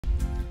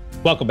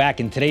Welcome back.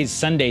 In today's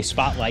Sunday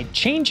Spotlight,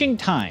 changing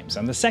times.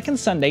 On the second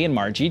Sunday in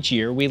March each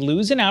year, we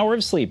lose an hour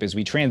of sleep as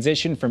we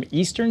transition from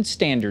Eastern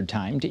Standard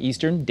Time to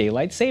Eastern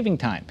Daylight Saving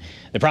Time.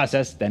 The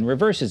process then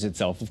reverses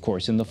itself, of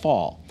course, in the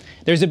fall.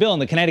 There's a bill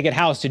in the Connecticut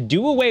House to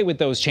do away with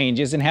those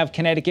changes and have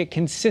Connecticut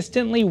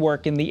consistently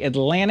work in the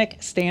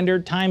Atlantic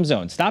Standard Time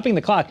Zone, stopping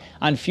the clock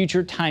on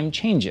future time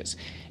changes.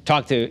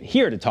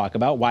 Here to talk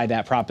about why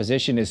that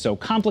proposition is so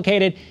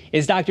complicated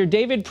is Dr.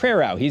 David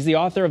Prerau. He's the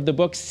author of the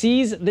book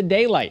Seize the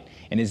Daylight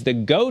and is the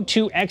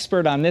go-to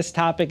expert on this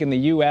topic in the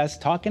U.S.,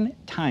 talking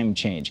time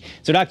change.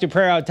 So Dr.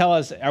 Prerau, tell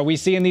us, are we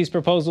seeing these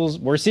proposals?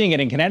 We're seeing it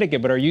in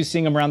Connecticut, but are you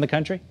seeing them around the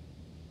country?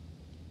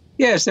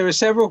 Yes, there are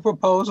several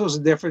proposals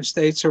in different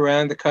states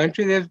around the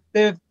country. There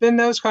have been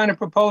those kind of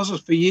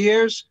proposals for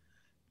years.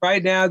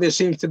 Right now, there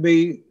seems to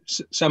be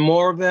some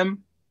more of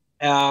them.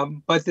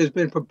 But there's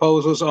been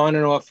proposals on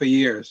and off for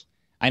years.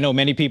 I know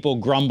many people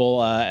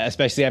grumble,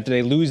 especially after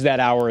they lose that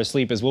hour of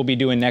sleep, as we'll be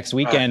doing next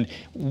weekend.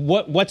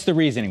 What's the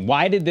reasoning?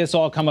 Why did this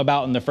all come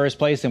about in the first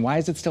place, and why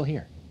is it still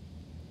here?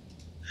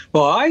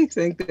 Well, I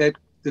think that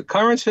the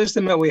current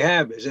system that we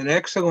have is an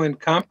excellent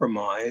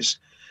compromise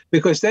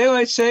because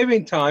daylight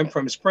saving time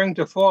from spring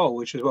to fall,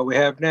 which is what we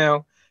have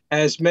now,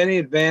 has many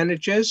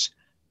advantages,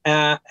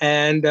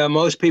 and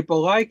most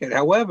people like it.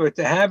 However,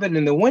 to have it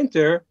in the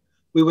winter,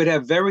 we would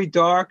have very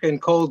dark and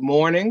cold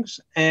mornings,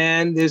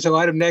 and there's a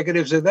lot of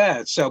negatives of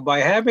that. So by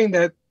having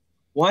that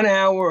 1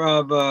 hour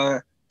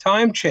of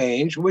time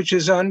change, which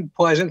is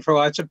unpleasant for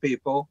lots of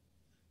people,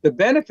 the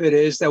benefit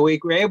is that we're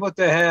able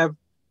to have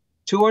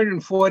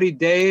 240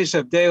 days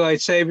of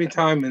daylight saving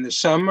time in the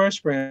summer,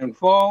 spring and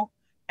fall,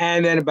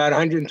 and then about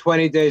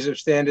 120 days of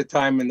standard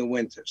time in the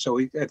winter. So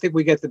I think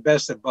we get the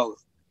best of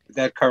both with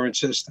that current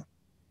system.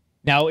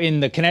 Now, in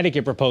the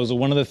Connecticut proposal,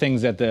 one of the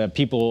things that the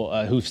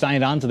people who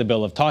signed on to the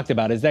bill have talked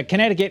about is that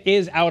Connecticut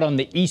is out on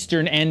the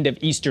eastern end of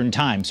Eastern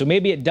time. So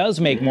maybe it does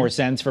make more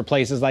sense for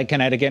places like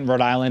Connecticut and Rhode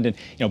Island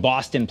and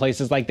Boston,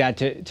 places like that,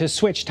 to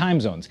switch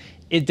time zones.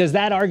 Does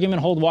that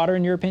argument hold water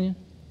in your opinion?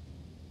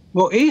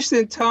 Well,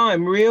 Eastern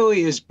time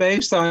really is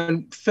based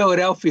on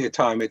Philadelphia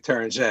time, it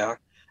turns out.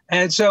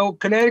 And so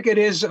Connecticut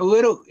is a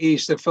little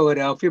east of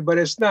Philadelphia, but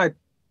it's not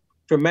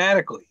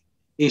dramatically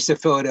east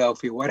of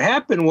Philadelphia. What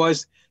happened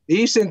was the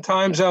Eastern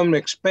time zone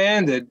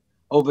expanded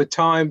over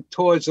time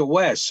towards the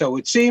west, so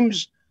it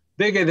seems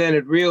bigger than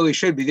it really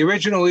should be. The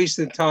original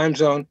Eastern time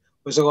zone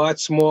was a lot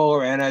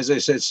smaller and, as I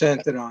said,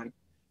 centered on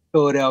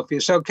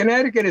Philadelphia. So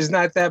Connecticut is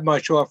not that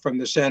much off from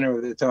the center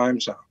of the time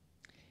zone.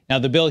 Now,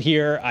 the bill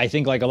here, I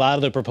think like a lot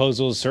of the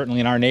proposals, certainly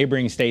in our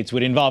neighboring states,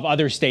 would involve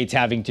other states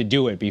having to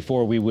do it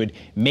before we would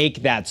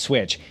make that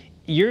switch.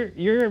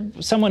 You're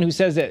someone who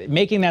says that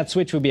making that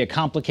switch would be a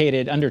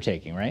complicated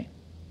undertaking, right?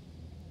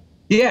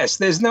 Yes,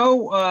 there's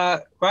no,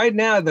 right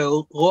now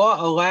the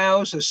law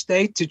allows a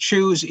state to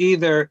choose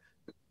either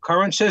the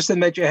current system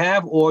that you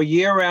have or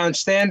year-round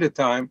standard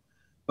time,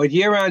 but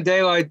year-round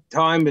daylight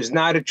time is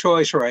not a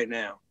choice right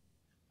now.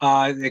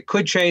 It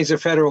could change the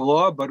federal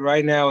law, but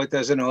right now it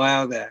doesn't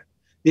allow that.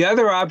 The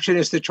other option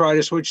is to try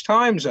to switch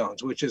time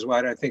zones, which is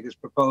what I think is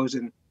proposed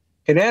in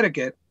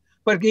Connecticut.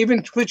 But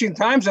even switching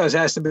time zones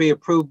has to be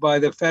approved by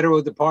the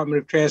Federal Department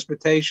of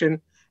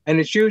Transportation, and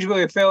it's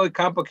usually a fairly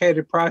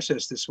complicated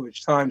process to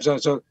switch time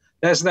zones. So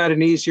that's not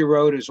an easy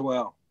road as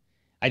well.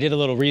 I did a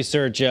little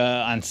research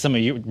on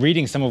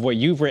reading some of what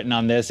you've written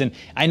on this, and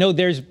I know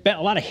there's been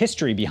a lot of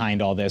history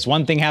behind all this.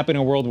 One thing happened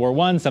in World War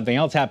I, something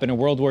else happened in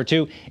World War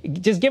II.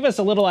 Just give us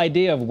a little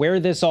idea of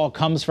where this all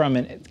comes from,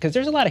 because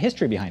there's a lot of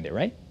history behind it,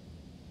 right?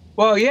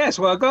 Well, yes.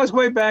 Well, it goes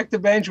way back to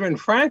Benjamin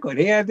Franklin.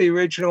 He had the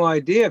original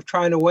idea of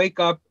trying to wake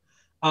up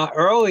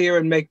earlier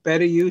and make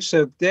better use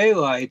of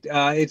daylight.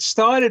 It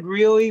started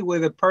really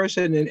with a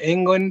person in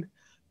England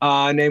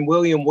named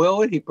William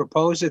Willard. He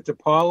proposed it to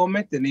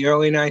Parliament in the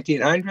early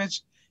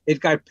 1900s. It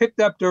got picked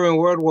up during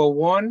World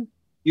War I,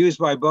 used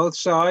by both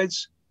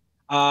sides,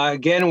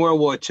 again in World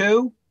War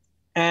II.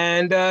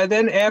 And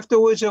then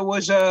afterwards, it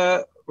was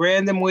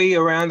randomly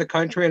around the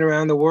country and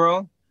around the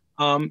world.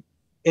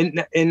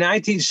 In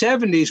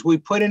 1970s, we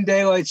put in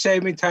daylight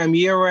saving time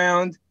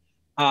year-round,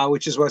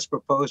 which is what's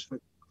proposed for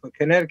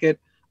Connecticut,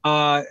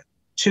 for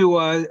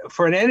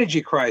an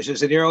energy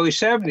crisis in the early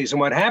 70s. And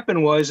what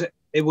happened was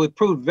it would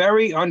prove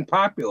very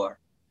unpopular,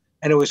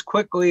 and it was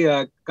quickly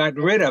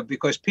gotten rid of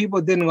because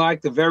people didn't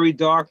like the very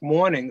dark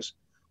mornings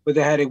where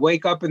they had to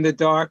wake up in the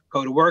dark,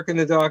 go to work in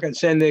the dark, and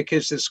send their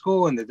kids to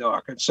school in the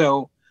dark. And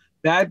so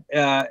that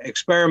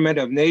experiment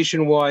of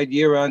nationwide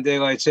year-round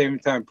daylight saving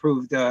time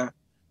proved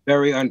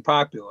very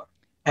unpopular.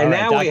 And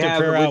now we've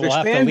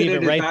expanded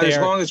it about as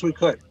long as we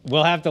could.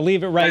 We'll have to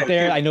leave it right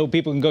there. I know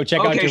people can go check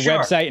out your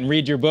website and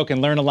read your book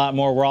and learn a lot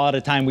more. We're all out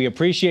of time. We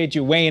appreciate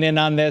you weighing in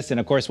on this. And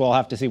of course, we'll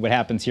have to see what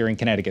happens here in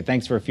Connecticut.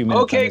 Thanks for a few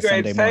minutes on this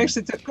Sunday morning.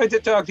 Thanks. Good to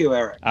talk to you,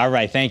 Eric. All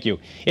right. Thank you.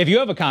 If you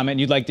have a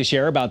comment you'd like to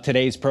share about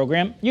today's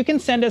program, you can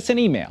send us an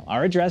email.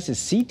 Our address is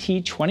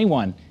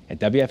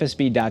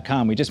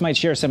ct21@wfsb.com. We just might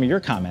share some of your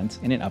comments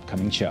in an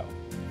upcoming show.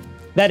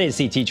 That is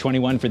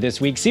CT21 for this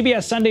week.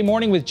 CBS Sunday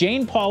Morning with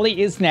Jane Pauley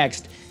is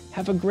next.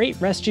 Have a great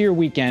rest of your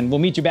weekend. We'll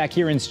meet you back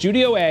here in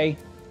Studio A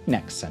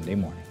next Sunday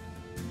morning.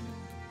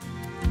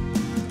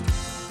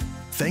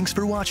 Thanks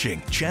for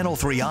watching Channel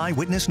 3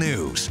 Eyewitness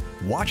News.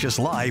 Watch us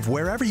live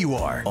wherever you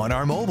are on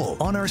our mobile,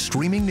 on our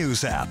streaming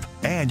news app.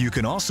 And you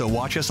can also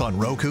watch us on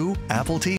Roku, Apple TV.